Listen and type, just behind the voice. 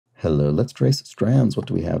Hello, let's trace strands. What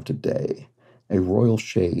do we have today? A royal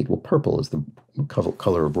shade. Well, purple is the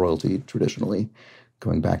color of royalty traditionally,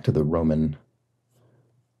 going back to the Roman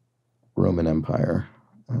Empire.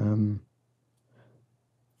 I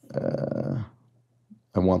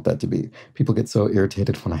want that to be. People get so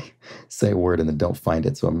irritated when I say a word and then don't find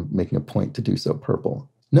it, so I'm making a point to do so. Purple.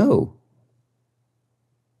 No.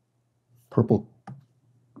 Purple.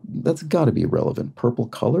 That's got to be relevant. Purple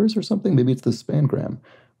colors or something? Maybe it's the spangram.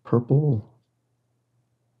 Purple.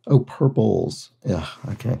 Oh, purples. Yeah,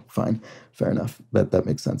 okay, fine. Fair enough. That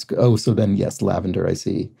makes sense. Oh, so then yes, lavender, I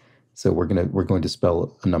see. So we're going to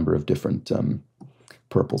spell a number of different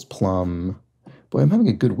purples. Plum. Boy, I'm having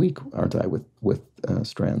a good week, aren't I, with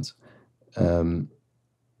strands. I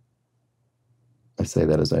say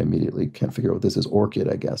that as I immediately can't figure out what this is.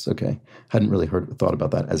 Orchid, I guess. Okay. Hadn't really thought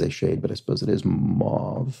about that as a shade, but I suppose it is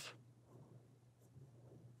mauve.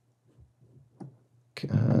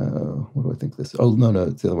 What do I think this? Oh, no,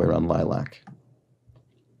 it's the other way around. Lilac.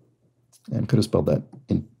 And could have spelled that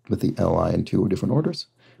with the L-I in two different orders.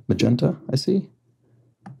 Magenta, I see.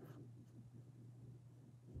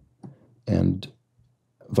 And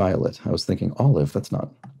violet. I was thinking olive. That's not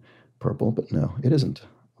purple, but no, it isn't.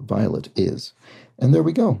 Violet is. And there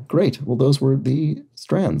we go. Great. Well, those were the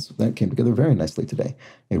strands. That came together very nicely today.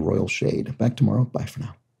 A royal shade. Back tomorrow. Bye for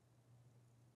now.